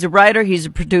He's a writer. He's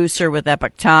a producer with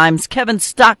Epoch Times. Kevin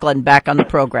Stocklin back on the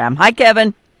program. Hi,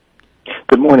 Kevin.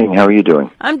 Good morning. How are you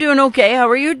doing? I'm doing okay. How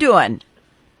are you doing?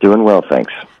 Doing well,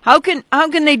 thanks. How can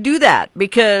they do that?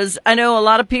 Because I know a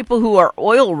lot of people who are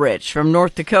oil rich from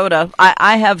North Dakota.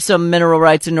 I have some mineral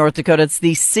rights in North Dakota. It's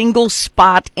the single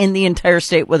spot in the entire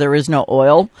state where there is no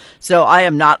oil. So I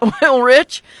am not oil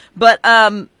rich. But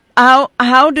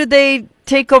how do they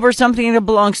take over something that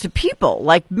belongs to people,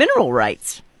 like mineral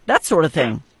rights, that sort of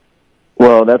thing?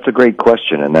 Well, that's a great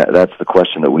question, and that's the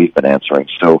question that we've been answering.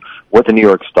 So what the New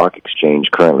York Stock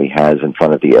Exchange currently has in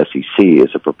front of the SEC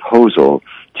is a proposal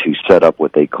to set up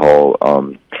what they call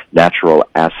natural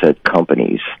asset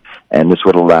companies. And this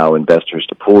would allow investors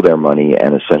to pool their money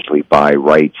and essentially buy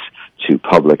rights to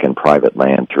public and private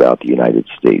land throughout the United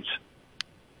States.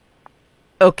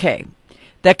 Okay.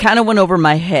 That kind of went over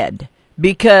my head,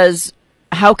 because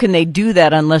how can they do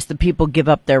that unless the people give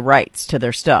up their rights to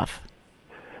their stuff?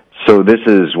 So this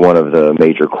is one of the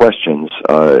major questions.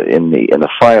 In the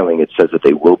filing, it says that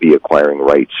they will be acquiring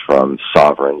rights from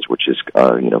sovereigns, which is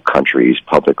countries,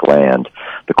 public land.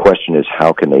 The question is,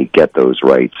 how can they get those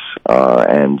rights?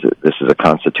 And this is a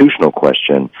constitutional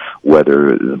question,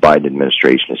 whether the Biden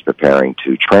administration is preparing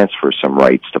to transfer some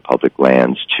rights to public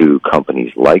lands to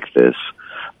companies like this,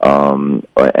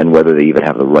 and whether they even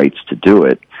have the rights to do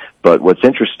it. But what's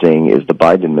interesting is the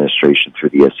Biden administration, through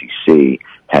the SEC,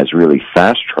 has really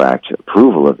fast-tracked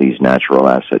approval of these natural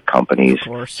asset companies.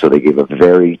 So they gave a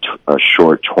very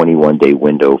short 21-day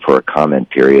window for a comment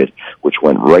period, which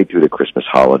went right through the Christmas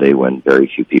holiday when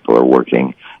very few people are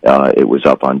working. It was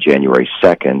up on January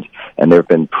 2nd, and there have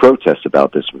been protests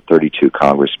about this from 32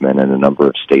 congressmen and a number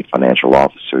of state financial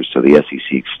officers, so the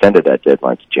SEC extended that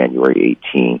deadline to January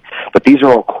 18. But these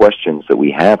are all questions that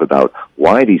we have about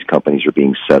why these companies are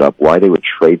being set up, why they would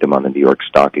trade them on the New York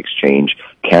Stock Exchange.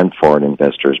 Can foreign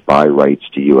investors buy rights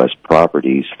to U.S.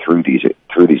 properties through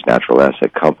these natural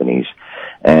asset companies?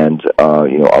 And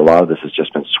a lot of this has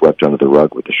just been swept under the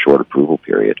rug with the short approval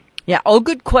period. Yeah, all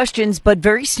good questions, but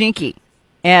very sneaky.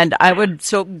 And I would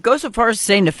go so far as to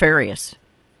say nefarious.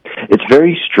 It's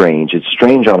very strange. It's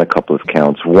strange on a couple of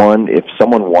counts. One, if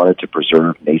someone wanted to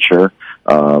preserve nature,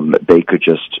 they could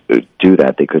just do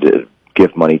that. They could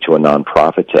give money to a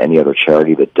nonprofit, to any other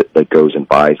charity that goes and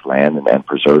buys land and then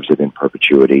preserves it in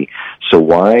perpetuity. So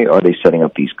why are they setting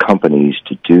up these companies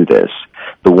to do this?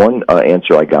 The one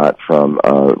answer I got from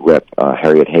Rep.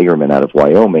 Harriet Hagerman out of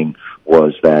Wyoming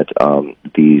was that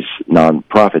these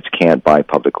nonprofits can't buy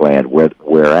public land,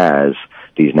 whereas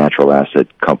these natural asset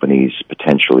companies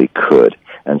potentially could.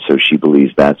 And so she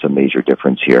believes that's a major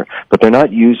difference here. But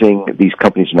these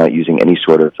companies are not using any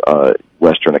sort of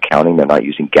Western accounting. They're not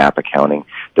using GAAP accounting.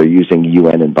 They're using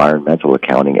UN environmental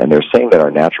accounting. And they're saying that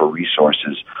our natural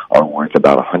resources are worth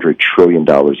about $100 trillion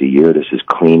a year. This is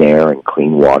clean air and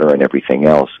clean water and everything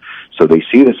else. So they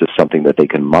see this as something that they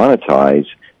can monetize,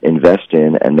 invest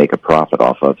in, and make a profit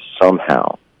off of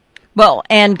somehow. Well,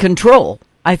 and control.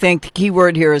 I think the key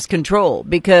word here is control,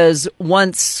 because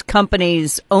once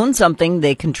companies own something,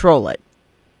 they control it.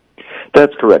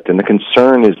 That's correct. And the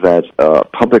concern is that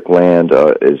public land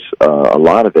a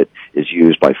lot of it is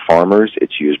used by farmers,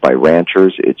 it's used by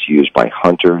ranchers, it's used by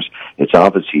hunters, it's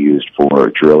obviously used for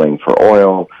drilling for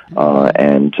oil,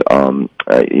 and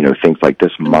things like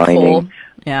this, mining. Cool.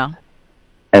 Yeah.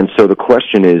 And so the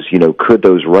question is, could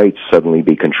those rights suddenly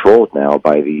be controlled now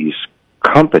by these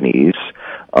companies?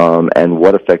 And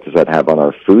what effect does that have on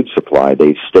our food supply?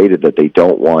 They've stated that they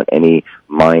don't want any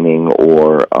mining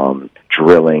or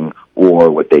drilling or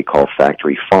what they call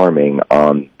factory farming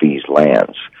on these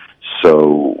lands.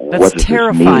 So what does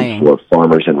this mean for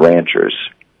farmers and ranchers?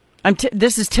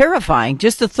 This is terrifying.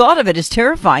 Just the thought of it is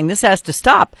terrifying. This has to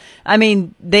stop. I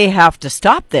mean, they have to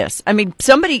stop this. I mean,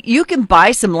 you can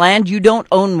buy some land, you don't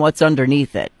own what's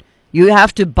underneath it. You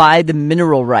have to buy the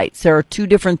mineral rights. There are two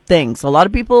different things. A lot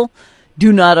of people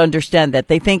do not understand that.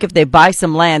 They think if they buy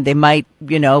some land, they might,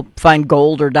 find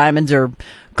gold or diamonds or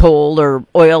coal or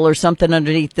oil or something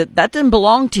underneath. That doesn't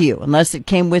belong to you unless it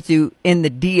came with you in the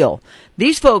deal.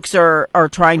 These folks are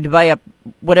trying to buy up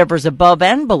whatever's above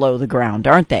and below the ground,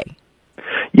 aren't they?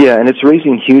 Yeah, and it's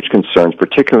raising huge concerns,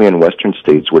 particularly in western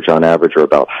states, which on average are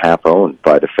about half owned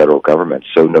by the federal government.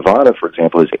 So Nevada, for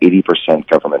example, is 80%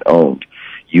 government owned.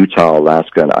 Utah,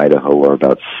 Alaska, and Idaho are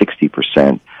about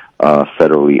 60%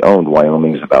 federally owned.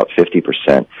 Wyoming is about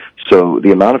 50%. So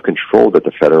the amount of control that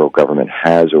the federal government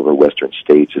has over western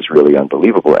states is really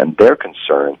unbelievable. And their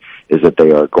concern is that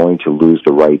they are going to lose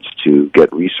the rights to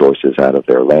get resources out of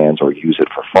their lands or use it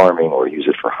for farming or use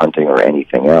it for hunting or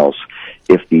anything else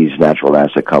if these natural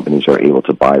asset companies are able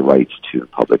to buy rights to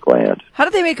public land. How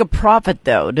do they make a profit,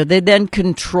 though? Do they then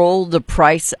control the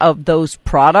price of those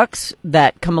products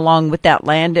that come along with that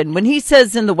land? And when he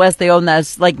says in the West they own that,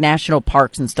 it's like national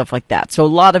parks and stuff like that. So a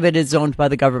lot of it is owned by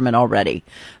the government already.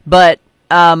 But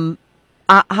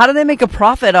how do they make a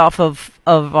profit off of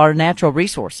our natural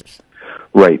resources?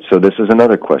 Right. So this is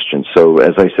another question. So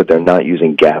as I said, they're not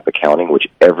using GAAP accounting, which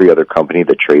every other company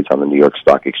that trades on the New York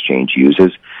Stock Exchange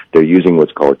uses. They're using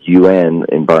what's called UN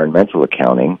environmental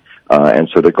accounting. And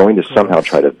so they're going to somehow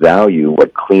try to value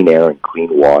what clean air and clean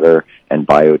water and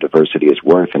biodiversity is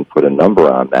worth and put a number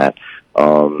on that.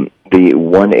 The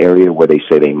one area where they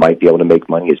say they might be able to make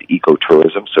money is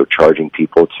ecotourism. So charging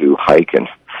people to hike and,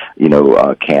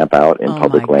 camp out in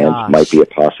public lands might be a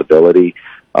possibility.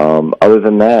 Other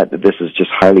than that, this is just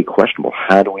highly questionable.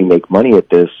 How do we make money at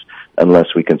this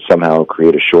unless we can somehow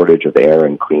create a shortage of air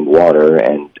and clean water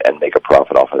and make a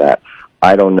profit off of that?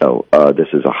 I don't know. This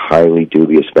is a highly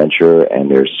dubious venture,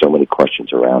 and there's so many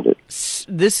questions around it.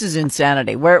 This is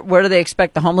insanity. Where do they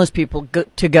expect the homeless people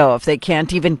to go if they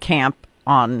can't even camp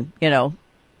on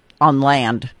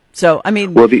land? So, I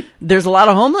mean, there's a lot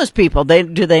of homeless people.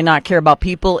 Do they not care about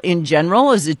people in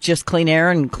general? Is it just clean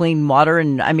air and clean water?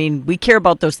 And, I mean, we care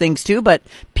about those things, too, but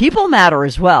people matter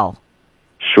as well.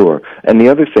 Sure. And the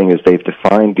other thing is they've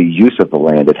defined the use of the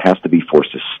land. It has to be for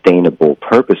sustainable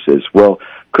purposes. Well,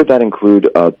 could that include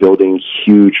building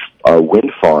huge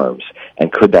wind farms?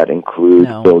 And could that include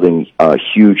building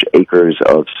huge acres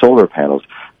of solar panels?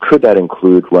 Could that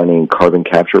include running carbon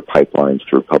capture pipelines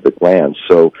through public lands?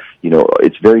 So,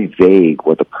 it's very vague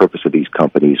what the purpose of these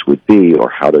companies would be or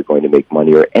how they're going to make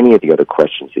money or any of the other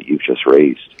questions that you've just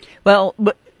raised. Well,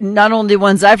 but not only the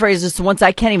ones I've raised, it's the ones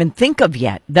I can't even think of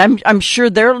yet. I'm sure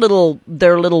their little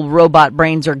robot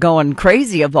brains are going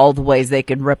crazy of all the ways they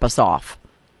could rip us off.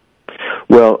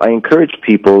 Well, I encourage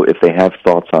people, if they have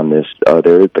thoughts on this,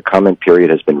 the comment period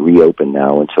has been reopened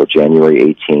now until January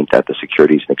 18th at the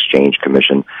Securities and Exchange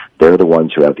Commission. They're the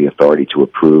ones who have the authority to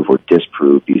approve or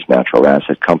disprove these natural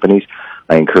asset companies.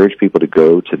 I encourage people to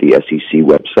go to the SEC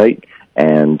website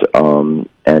and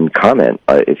comment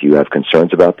if you have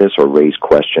concerns about this or raise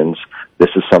questions.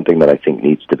 This is something that I think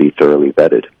needs to be thoroughly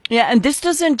vetted. Yeah, and this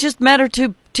doesn't just matter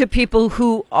to people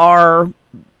who are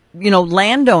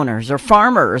landowners or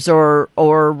farmers or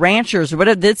ranchers or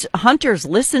whatever. It's hunters.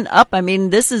 Listen up. I mean,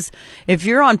 this is, if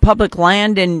you're on public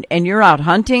land and you're out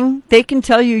hunting, they can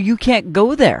tell you can't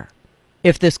go there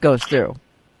if this goes through.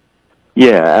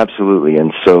 Yeah, absolutely.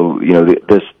 And so,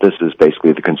 this is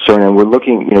basically the concern. And we're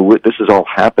looking, this is all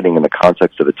happening in the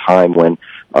context of a time when,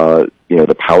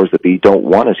 the powers that be don't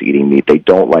want us eating meat. They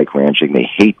don't like ranching. They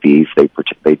hate beef.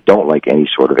 They don't like any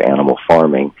sort of animal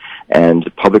farming.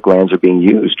 And public lands are being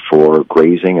used for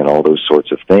grazing and all those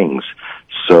sorts of things.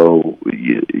 So,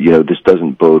 this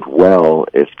doesn't bode well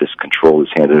if this control is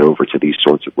handed over to these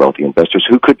sorts of wealthy investors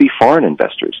who could be foreign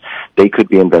investors. They could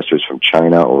be investors from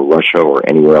China or Russia or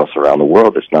anywhere else around the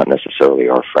world that's not necessarily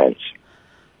our friends.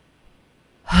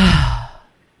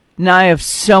 Now I have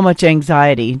so much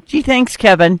anxiety. Gee, thanks,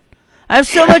 Kevin. I have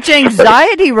so much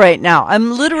anxiety right now.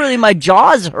 My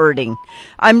jaw's hurting.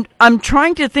 I'm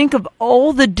trying to think of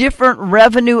all the different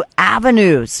revenue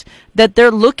avenues that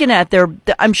they're looking at.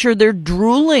 I'm sure they're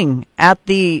drooling at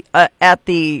the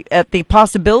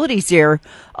possibilities here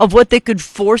of what they could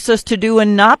force us to do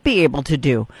and not be able to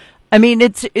do. I mean,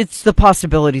 it's the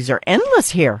possibilities are endless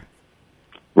here.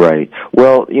 Right.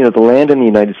 Well, the land in the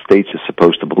United States is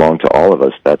supposed to belong to all of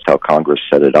us. That's how Congress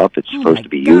set it up. It's supposed to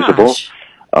be usable.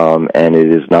 And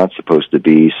it is not supposed to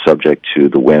be subject to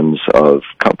the whims of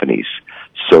companies.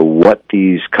 So what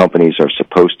these companies are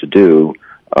supposed to do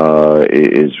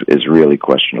is really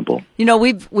questionable.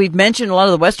 We've mentioned a lot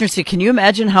of the Western states. Can you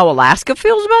imagine how Alaska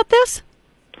feels about this?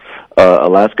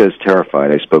 Alaska is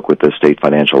terrified. I spoke with the state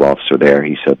financial officer there.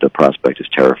 He said the prospect is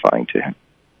terrifying to him.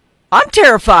 I'm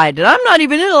terrified, and I'm not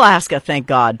even in Alaska, thank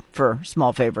God, for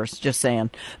small favors, just saying.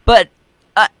 But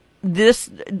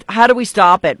how do we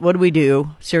stop it? What do we do?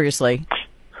 Seriously.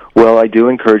 Well, I do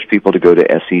encourage people to go to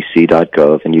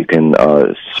sec.gov, and you can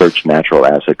search natural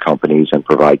asset companies and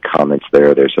provide comments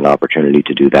there. There's an opportunity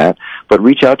to do that. But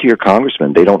reach out to your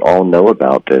congressman. They don't all know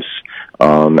about this.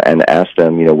 And ask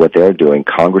them, what they're doing.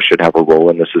 Congress should have a role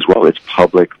in this as well. It's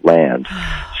public land.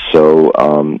 So,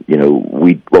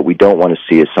 what we don't want to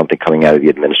see is something coming out of the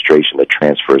administration that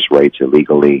transfers rights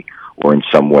illegally or in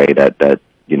some way that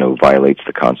violates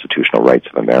the constitutional rights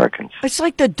of Americans. It's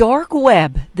like the dark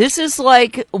web. This is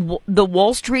like the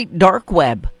Wall Street dark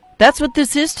web. That's what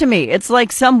this is to me. It's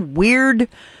like some weird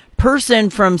person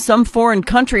from some foreign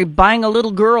country buying a little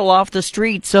girl off the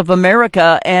streets of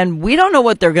America, and we don't know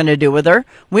what they're going to do with her.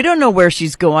 We don't know where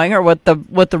she's going or what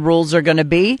the rules are going to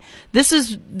be. This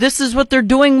is what they're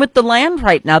doing with the land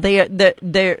right now.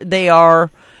 They are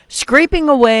scraping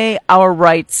away our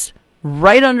rights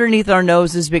right underneath our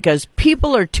noses because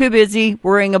people are too busy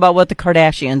worrying about what the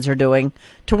Kardashians are doing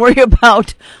to worry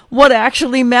about what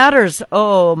actually matters.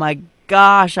 Oh my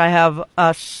gosh, I have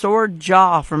a sore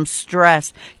jaw from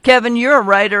stress. Kevin, you're a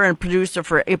writer and producer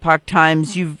for Epoch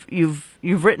Times. You've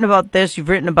written about this. You've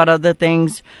written about other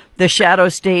things. The Shadow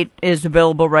State is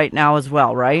available right now as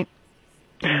well, right?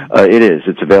 It is.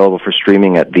 It's available for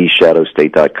streaming at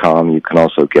theshadowstate.com. You can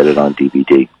also get it on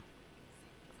DVD.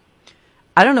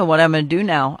 I don't know what I'm going to do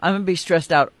now. I'm going to be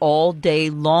stressed out all day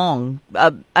long.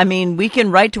 I mean, we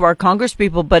can write to our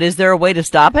congresspeople, but is there a way to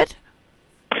stop it?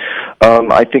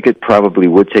 I think it probably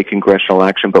would take congressional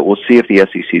action, but we'll see if the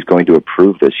SEC is going to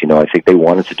approve this. You know, I think they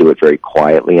wanted to do it very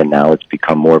quietly, and now it's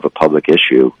become more of a public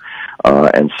issue.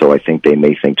 And so I think they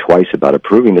may think twice about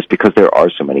approving this because there are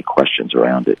so many questions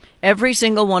around it. Every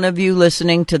single one of you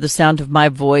listening to the sound of my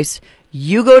voice,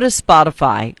 you go to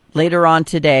Spotify later on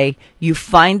today, you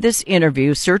find this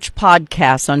interview, search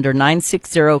podcasts under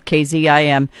 960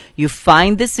 KZIM, you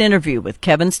find this interview with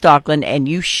Kevin Stocklin, and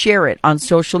you share it on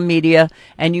social media,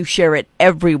 and you share it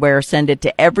everywhere. Send it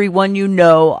to everyone you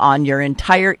know on your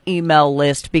entire email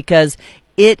list, because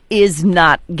it is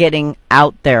not getting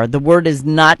out there. The word is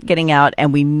not getting out,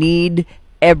 and we need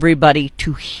everybody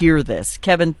to hear this.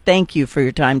 Kevin, thank you for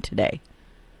your time today.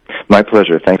 My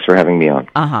pleasure. Thanks for having me on.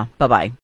 Bye-bye.